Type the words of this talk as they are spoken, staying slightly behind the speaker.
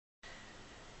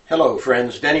Hello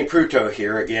friends, Denny Pruto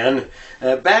here again,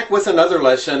 back with another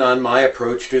lesson on my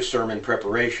approach to sermon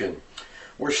preparation.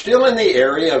 We're still in the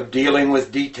area of dealing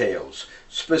with details,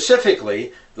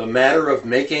 specifically the matter of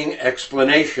making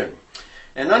explanation.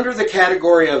 And under the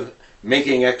category of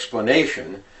making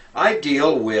explanation, I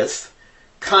deal with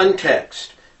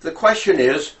context. The question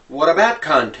is, what about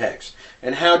context?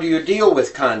 And how do you deal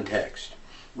with context?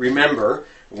 Remember,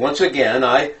 once again,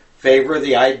 I favor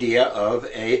the idea of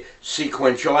a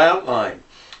sequential outline.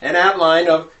 An outline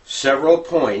of several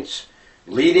points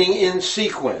leading in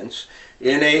sequence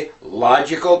in a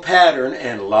logical pattern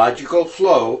and logical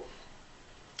flow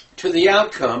to the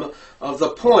outcome of the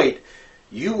point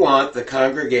you want the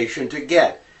congregation to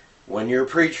get when you're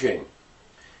preaching.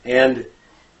 And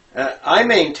I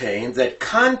maintain that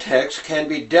context can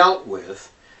be dealt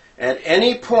with at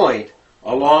any point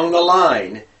along the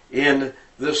line in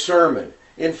the sermon.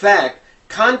 In fact,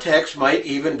 context might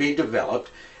even be developed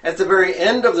at the very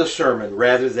end of the sermon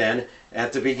rather than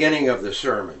at the beginning of the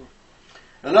sermon.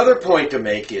 Another point to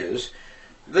make is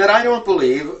that I don't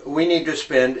believe we need to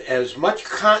spend as much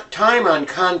time on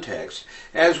context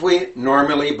as we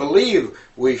normally believe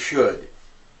we should.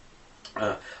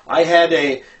 I had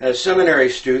a seminary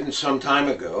student some time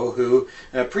ago who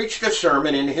preached a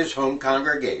sermon in his home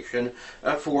congregation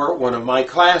for one of my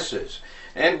classes.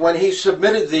 And when he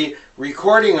submitted the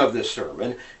recording of the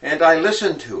sermon, and I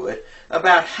listened to it,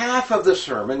 about half of the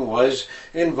sermon was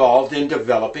involved in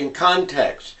developing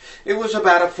context. It was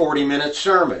about a 40-minute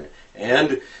sermon,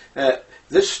 and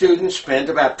this student spent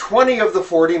about 20 of the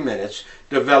 40 minutes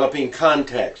developing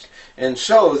context. And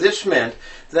so this meant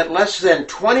that less than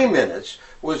 20 minutes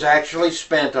was actually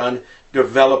spent on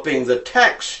developing the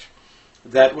text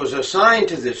that was assigned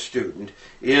to this student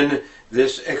in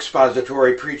this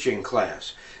expository preaching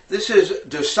class. This is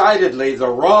decidedly the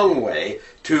wrong way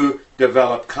to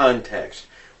develop context.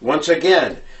 Once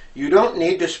again, you don't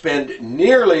need to spend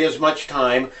nearly as much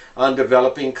time on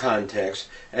developing context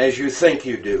as you think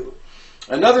you do.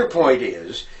 Another point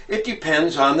is, it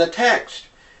depends on the text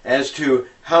as to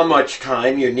how much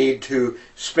time you need to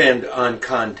spend on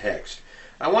context.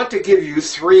 I want to give you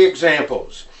 3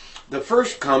 examples. The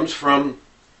first comes from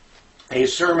a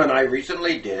sermon I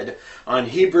recently did on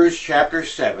Hebrews chapter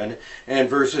 7 and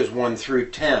verses 1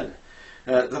 through 10.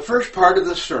 The first part of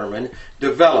the sermon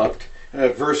developed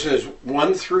verses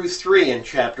 1 through 3 in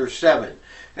chapter 7.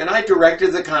 And I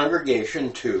directed the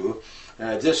congregation to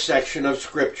this section of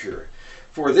Scripture.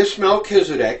 For this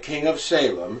Melchizedek, king of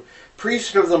Salem,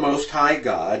 priest of the Most High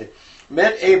God,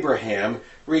 met Abraham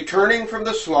returning from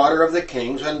the slaughter of the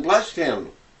kings and blessed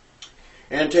him.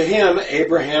 And to him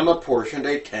Abraham apportioned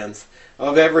 1/10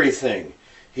 of everything.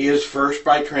 He is first,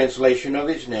 by translation of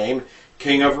his name,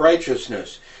 King of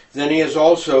Righteousness. Then he is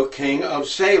also King of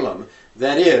Salem,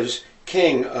 that is,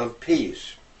 King of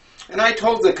Peace. And I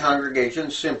told the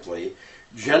congregation simply,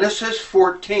 Genesis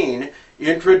 14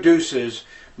 introduces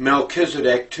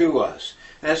Melchizedek to us.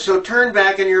 And so turn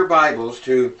back in your Bibles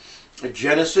to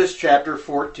Genesis chapter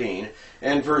 14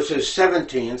 and verses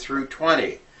 17 through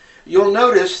 20. You'll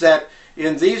notice that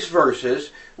in these verses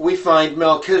we find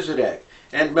Melchizedek.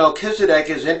 And Melchizedek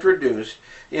is introduced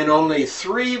in only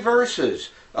 3 verses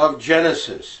of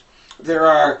Genesis. There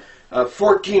are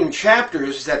 14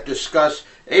 chapters that discuss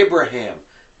Abraham,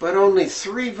 but only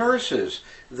 3 verses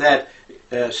that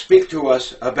speak to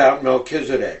us about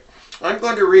Melchizedek. I'm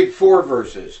going to read 4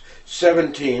 verses,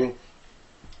 17,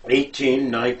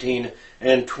 18, 19,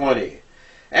 and 20.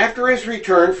 After his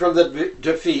return from the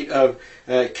defeat of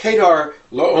Kedar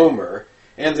Laomer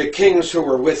and the kings who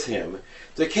were with him,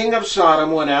 the king of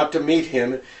Sodom went out to meet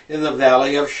him in the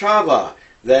valley of Shaveh,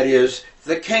 that is,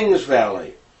 the king's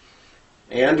valley.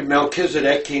 And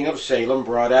Melchizedek, king of Salem,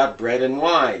 brought out bread and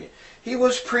wine. He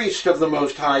was priest of the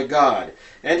Most High God,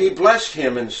 and he blessed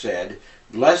him and said,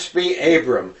 Blessed be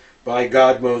Abram by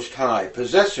God Most High,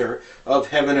 possessor of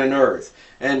heaven and earth,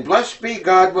 and blessed be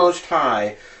God Most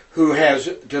High, who has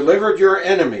delivered your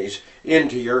enemies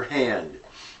into your hand.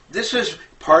 This is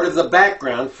part of the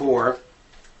background for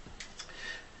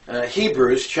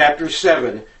Hebrews chapter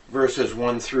 7, verses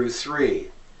 1 through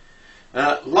 3.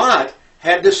 Lot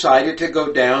had decided to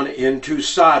go down into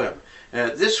Sodom.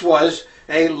 This was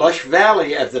a lush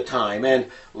valley at the time,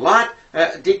 and Lot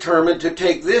determined to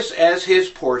take this as his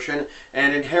portion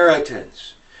and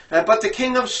inheritance. But the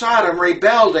king of Sodom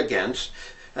rebelled against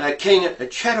King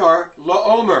Kedar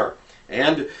Laomer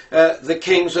and the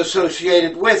kings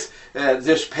associated with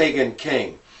this pagan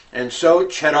king. And so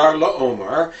Kedar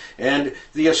Laomer and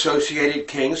the associated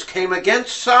kings came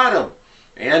against Sodom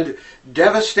and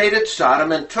devastated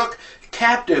Sodom and took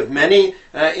captive many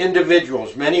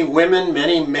individuals, many women,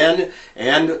 many men,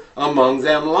 and among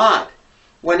them Lot.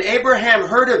 When Abraham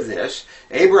heard of this,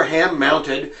 Abraham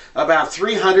mounted about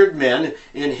 300 men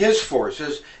in his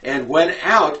forces and went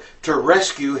out to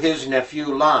rescue his nephew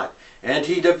Lot. And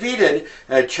he defeated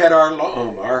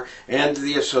Chedorlaomer and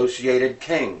the associated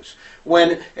kings.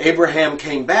 When Abraham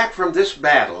came back from this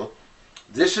battle,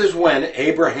 this is when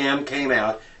Abraham came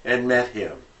out and met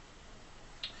him.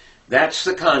 That's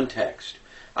the context.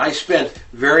 I spent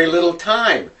very little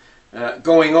time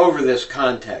going over this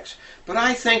context, but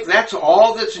I think that's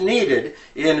all that's needed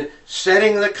in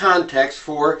setting the context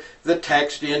for the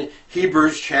text in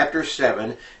Hebrews chapter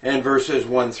 7 and verses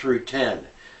 1 through 10.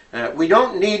 We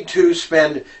don't need to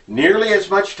spend nearly as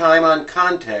much time on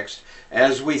context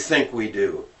as we think we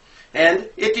do. And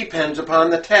it depends upon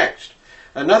the text.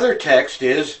 Another text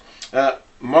is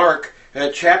Mark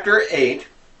chapter 8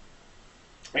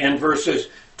 and verses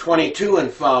 22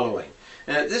 and following.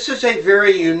 This is a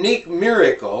very unique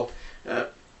miracle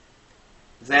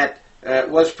that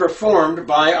was performed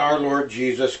by our Lord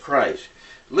Jesus Christ.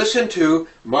 Listen to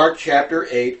Mark chapter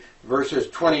 8 verses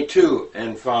 22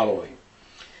 and following.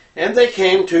 And they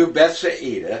came to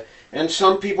Bethsaida, and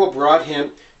some people brought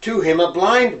to him a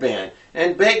blind man,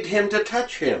 and begged him to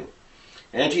touch him.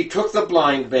 And he took the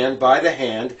blind man by the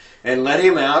hand, and led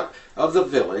him out of the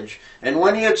village. And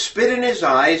when he had spit in his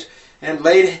eyes, and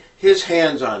laid his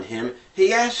hands on him,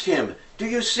 he asked him, "Do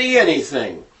you see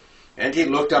anything?" And he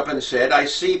looked up and said, "I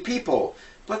see people,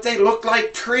 but they look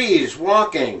like trees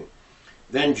walking."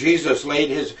 Then Jesus laid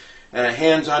his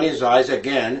hands on his eyes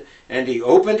again, and he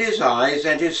opened his eyes,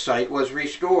 and his sight was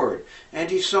restored, and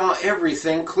he saw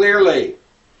everything clearly.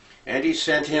 And he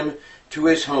sent him to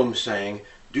his home, saying,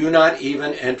 "Do not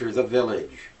even enter the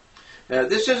village."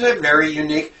 This is a very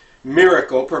unique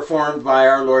miracle performed by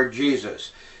our Lord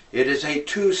Jesus. It is a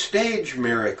two-stage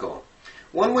miracle.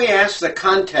 When we ask the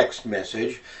context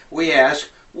message, we ask,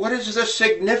 what is the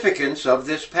significance of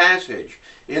this passage?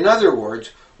 In other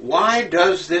words, why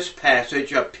does this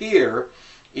passage appear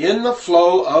in the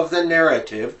flow of the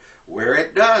narrative where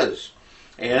it does?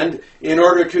 And in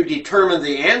order to determine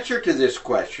the answer to this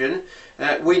question,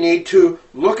 we need to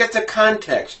look at the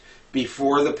context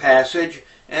before the passage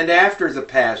and after the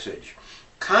passage.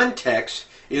 Context,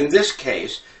 in this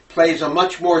case, plays a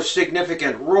much more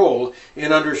significant role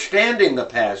in understanding the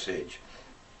passage.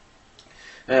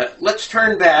 Let's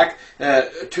turn back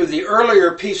to the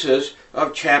earlier pieces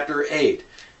of chapter 8.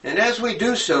 And as we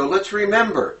do so, let's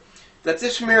remember that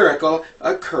this miracle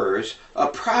occurs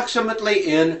approximately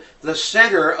in the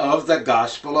center of the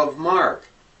Gospel of Mark.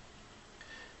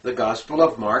 The Gospel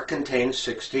of Mark contains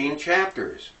 16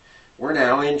 chapters. We're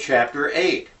now in chapter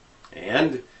 8.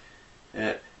 And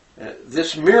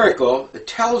this miracle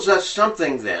tells us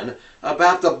something then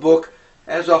about the book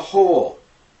as a whole.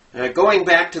 Going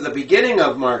back to the beginning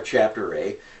of Mark chapter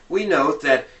 8, we note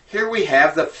that here we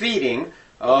have the feeding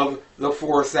of the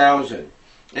 4,000.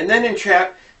 And then in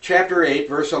chapter 8,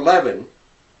 verse 11,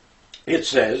 it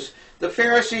says, "The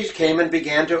Pharisees came and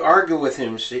began to argue with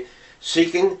him,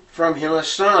 seeking from him a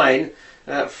sign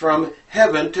from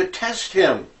heaven to test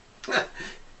him."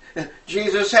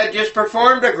 Jesus had just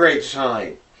performed a great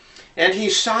sign. And he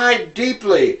sighed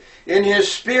deeply in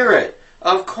his spirit,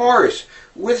 of course,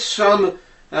 with some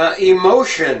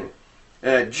emotion.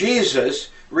 Jesus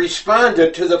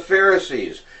responded to the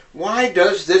Pharisees, "Why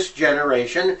does this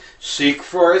generation seek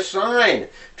for a sign?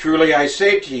 Truly I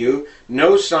say to you,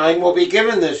 no sign will be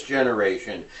given this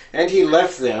generation." And he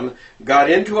left them, got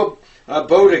into a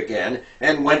boat again,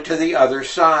 and went to the other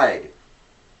side.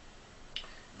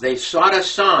 They sought a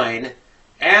sign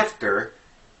after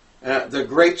the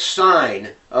great sign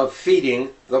of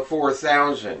feeding the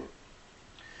 4,000.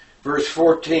 Verse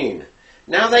 14,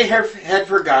 "Now they had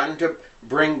forgotten to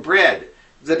bring bread.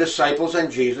 The disciples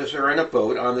and Jesus are in a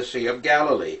boat on the Sea of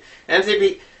Galilee, and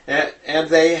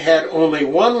they had only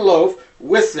one loaf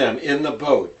with them in the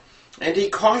boat. And he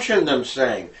cautioned them,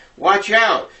 saying, 'Watch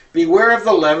out, beware of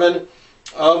the leaven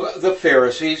of the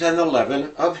Pharisees and the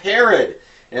leaven of Herod.'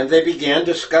 And they began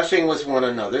discussing with one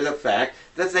another the fact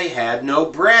that they had no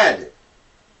bread."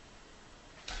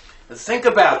 Think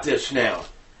about this now.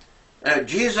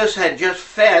 Jesus had just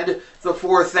fed the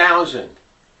 4,000.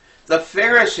 The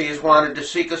Pharisees wanted to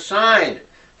seek a sign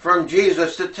from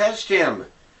Jesus to test him.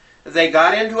 They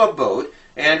got into a boat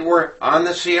and were on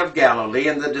the Sea of Galilee,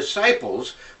 and the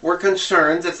disciples were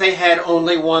concerned that they had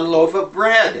only one loaf of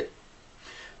bread.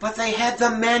 But they had the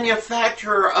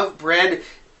manufacturer of bread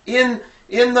in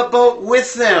the boat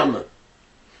with them.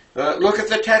 Look at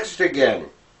the text again.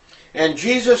 "And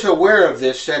Jesus, aware of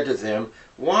this, said to them,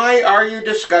 Why are you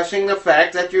discussing the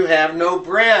fact that you have no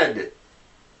bread?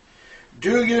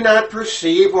 Do you not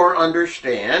perceive or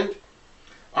understand?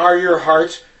 Are your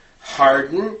hearts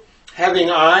hardened? Having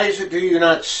eyes, do you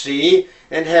not see?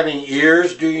 And having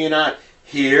ears, do you not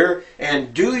hear?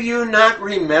 And do you not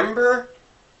remember?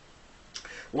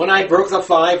 When I broke the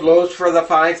 5 loaves for the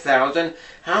 5,000,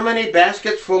 how many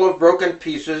baskets full of broken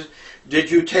pieces did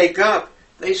you take up?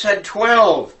 They said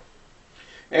 12.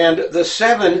 And the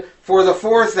 7 for the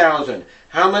 4,000,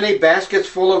 how many baskets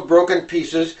full of broken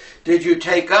pieces did you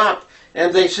take up?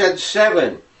 And they said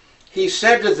 7. He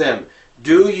said to them,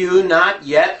 do you not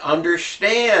yet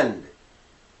understand?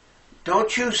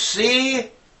 Don't you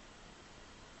see?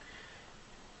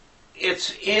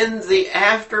 It's in the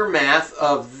aftermath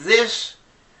of this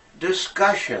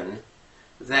discussion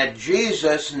that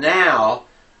Jesus now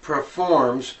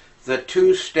performs the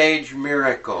 2-stage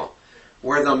miracle,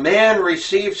 where the man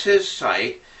receives his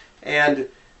sight and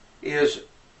is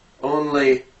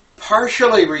only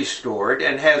partially restored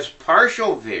and has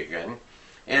partial vision,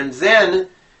 and then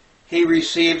he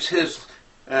receives his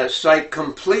sight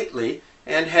completely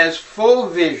and has full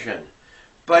vision,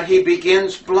 but he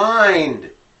begins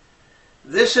blind.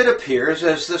 This, it appears,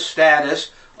 is the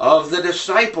status of the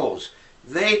disciples.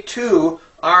 They too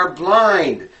are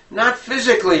blind, not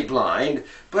physically blind,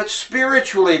 but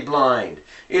spiritually blind.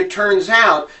 It turns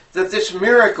out that this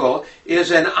miracle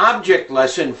is an object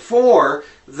lesson for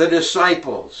the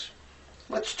disciples.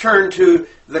 Let's turn to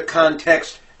the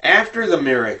context after the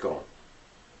miracle.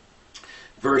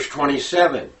 Verse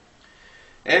 27.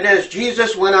 And as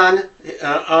Jesus went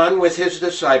on with his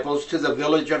disciples to the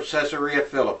village of Caesarea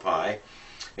Philippi,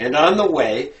 and on the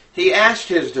way he asked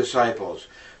his disciples,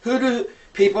 who do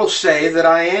people say that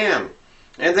I am?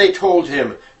 And they told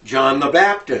him, John the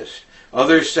Baptist.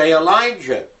 Others say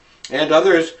Elijah, and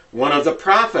others one of the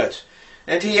prophets.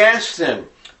 And he asked them,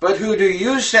 but who do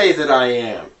you say that I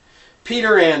am?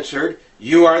 Peter answered,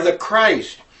 you are the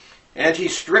Christ. And he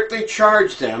strictly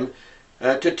charged them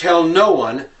to tell no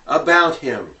one about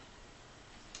him.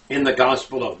 In the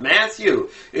Gospel of Matthew,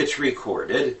 it's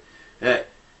recorded that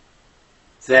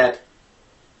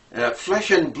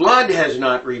flesh and blood has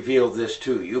not revealed this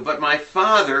to you, but my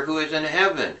Father who is in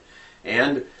heaven.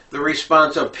 And the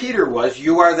response of Peter was,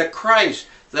 you are the Christ,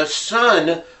 the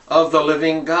Son of the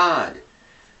living God.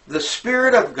 The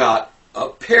Spirit of God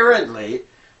apparently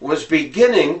was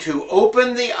beginning to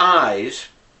open the eyes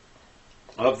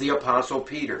of the Apostle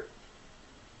Peter.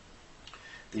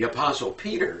 The Apostle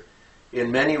Peter,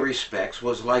 in many respects,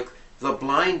 was like the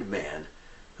blind man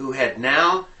who had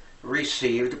now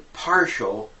received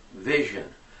partial vision.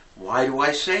 Why do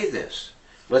I say this?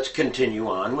 Let's continue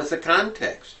on with the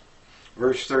context.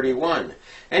 Verse 31.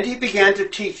 And he began to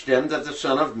teach them that the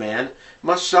Son of Man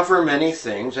must suffer many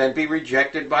things and be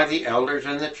rejected by the elders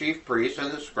and the chief priests and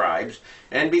the scribes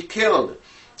and be killed,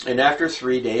 and after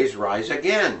 3 days rise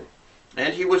again.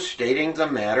 And he was stating the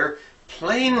matter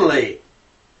plainly.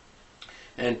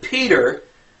 And Peter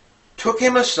took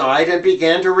him aside and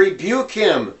began to rebuke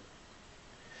him.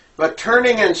 But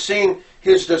turning and seeing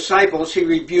his disciples, he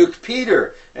rebuked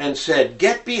Peter and said,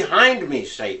 get behind me,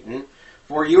 Satan,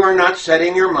 for you are not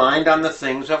setting your mind on the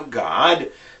things of God,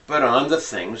 but on the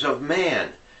things of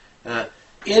man.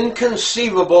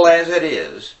 Inconceivable as it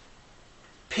is,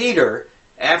 Peter,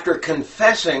 after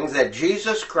confessing that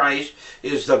Jesus Christ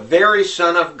is the very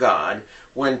Son of God,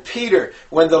 when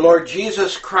the Lord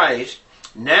Jesus Christ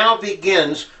now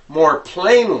begins more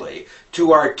plainly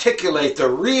to articulate the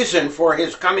reason for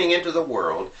his coming into the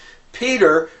world,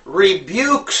 Peter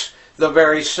rebukes the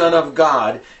very Son of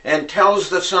God and tells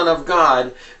the Son of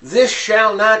God, this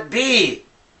shall not be.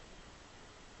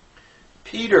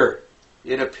 Peter,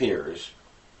 it appears,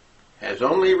 has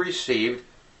only received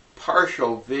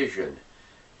partial vision.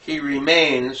 He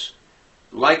remains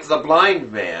like the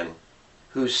blind man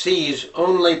who sees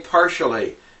only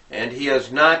partially, and he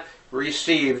has not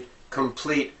received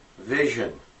complete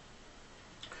vision.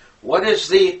 What is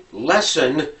the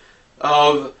lesson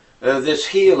of this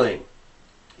healing?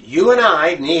 You and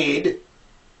I need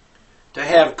to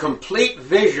have complete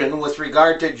vision with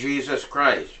regard to Jesus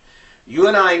Christ. You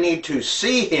and I need to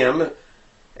see him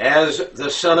as the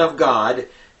Son of God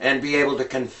and be able to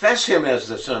confess him as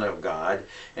the Son of God.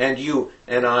 And you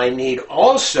and I need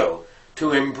also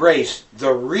to embrace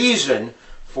the reason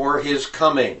for his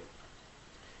coming.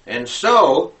 And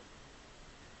so,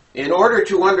 in order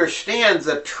to understand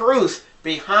the truth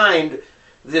behind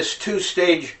this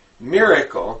 2-stage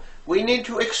miracle, we need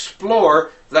to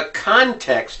explore the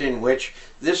context in which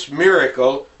this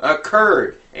miracle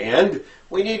occurred. And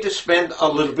we need to spend a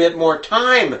little bit more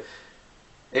time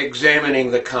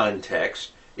examining the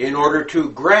context in order to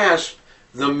grasp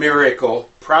the miracle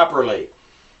properly.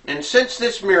 And since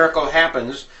this miracle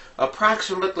happens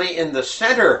approximately in the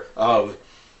center of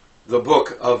the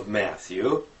book of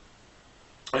Matthew,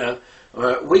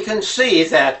 we can see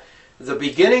that the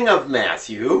beginning of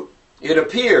Matthew, it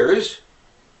appears,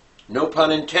 no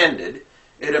pun intended,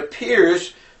 it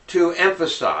appears to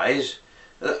emphasize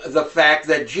the fact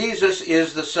that Jesus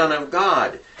is the Son of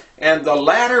God. And the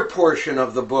latter portion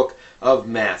of the book of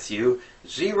Matthew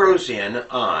zeroes in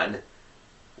on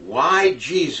why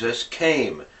Jesus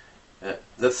came,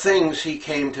 the things he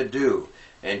came to do.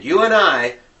 And you and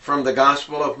I, from the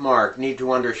Gospel of Mark, need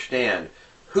to understand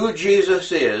who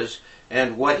Jesus is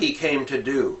and what he came to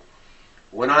do.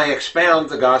 When I expound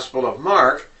the Gospel of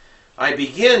Mark, I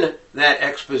begin that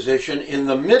exposition in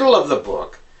the middle of the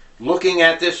book, looking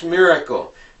at this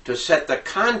miracle to set the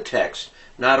context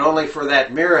not only for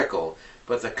that miracle,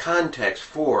 but the context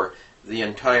for the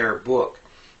entire book.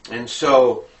 And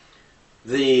so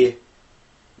the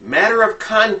matter of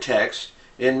context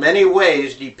in many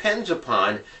ways depends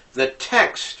upon the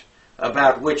text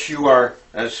about which you are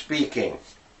speaking.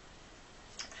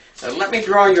 Let me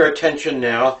draw your attention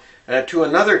now to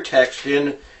another text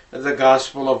in the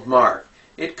Gospel of Mark.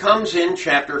 It comes in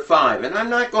chapter 5, and I'm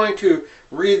not going to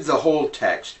read the whole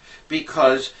text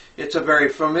because it's a very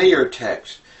familiar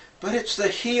text, but it's the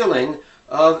healing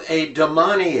of a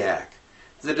demoniac.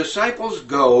 The disciples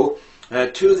go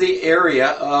to the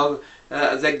area of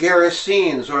the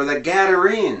Gerasenes or the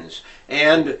Gadarenes,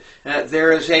 and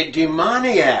there is a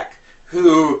demoniac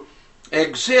who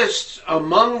exists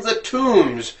among the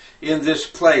tombs in this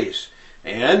place.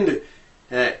 And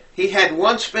he had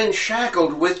once been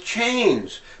shackled with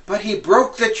chains, but he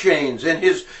broke the chains in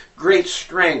his great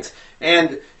strength,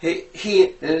 and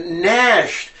he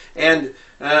gnashed and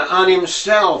on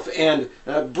himself and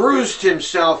bruised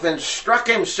himself and struck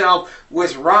himself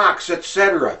with rocks,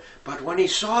 etc. But when he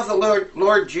saw the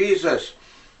Lord Jesus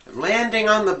landing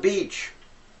on the beach,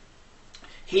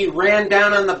 he ran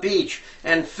down on the beach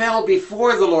and fell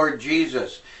before the Lord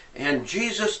Jesus, and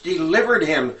Jesus delivered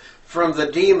him from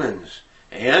the demons.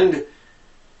 And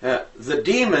the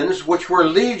demons, which were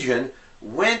legion,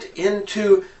 went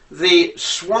into the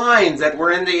swine that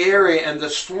were in the area, and the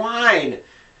swine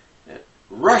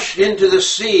rushed into the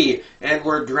sea and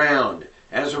were drowned.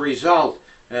 As a result,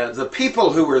 the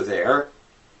people who were there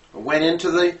went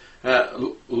into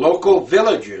the local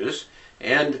villages,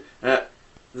 and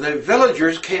the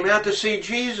villagers came out to see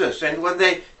Jesus. And when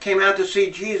they came out to see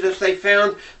Jesus, they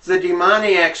found the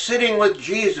demoniac sitting with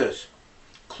Jesus,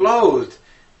 clothed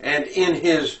and in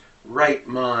his right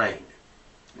mind.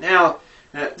 Now,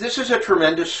 this is a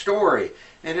tremendous story,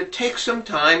 and it takes some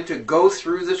time to go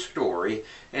through the story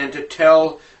and to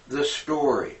tell the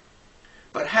story.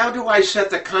 But how do I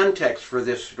set the context for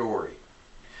this story?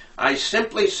 I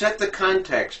simply set the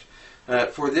context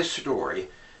for this story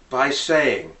by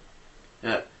saying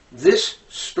this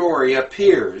story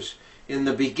appears in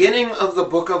the beginning of the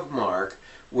book of Mark,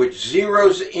 which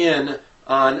zeroes in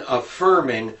on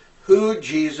affirming who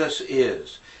Jesus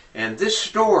is. And this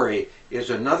story is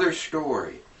another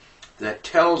story that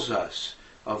tells us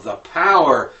of the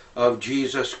power of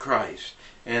Jesus Christ,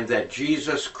 and that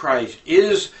Jesus Christ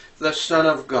is the Son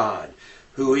of God,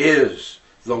 who is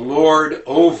the Lord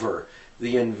over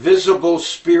the invisible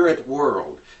spirit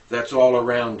world that's all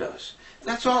around us.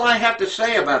 That's all I have to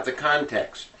say about the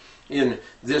context in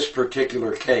this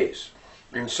particular case.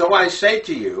 And so I say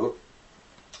to you,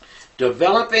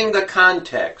 developing the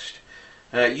context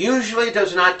usually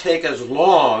does not take as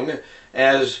long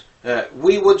as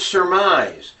we would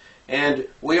surmise. And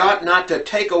we ought not to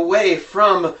take away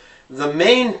from the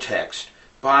main text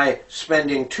by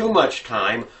spending too much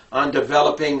time on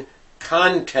developing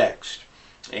context.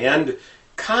 And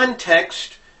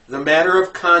context, the matter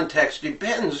of context,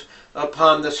 depends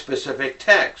upon the specific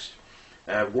text.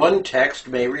 One text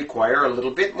may require a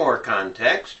little bit more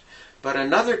context, but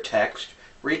another text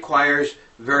requires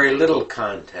very little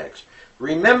context.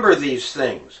 Remember these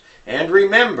things, and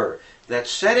remember that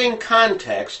setting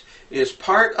context is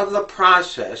part of the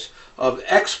process of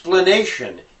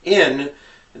explanation in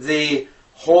the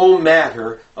whole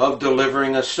matter of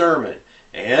delivering a sermon.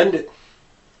 And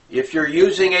if you're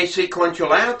using a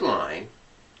sequential outline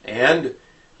and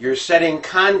you're setting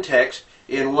context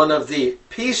in one of the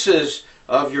pieces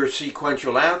of your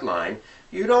sequential outline,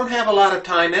 you don't have a lot of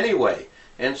time anyway.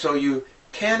 And so you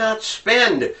cannot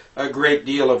spend a great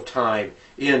deal of time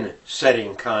in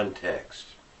setting context.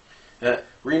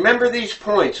 Remember these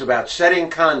points about setting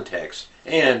context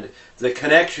and the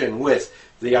connection with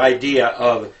the idea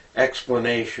of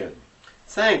explanation.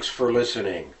 Thanks for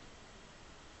listening.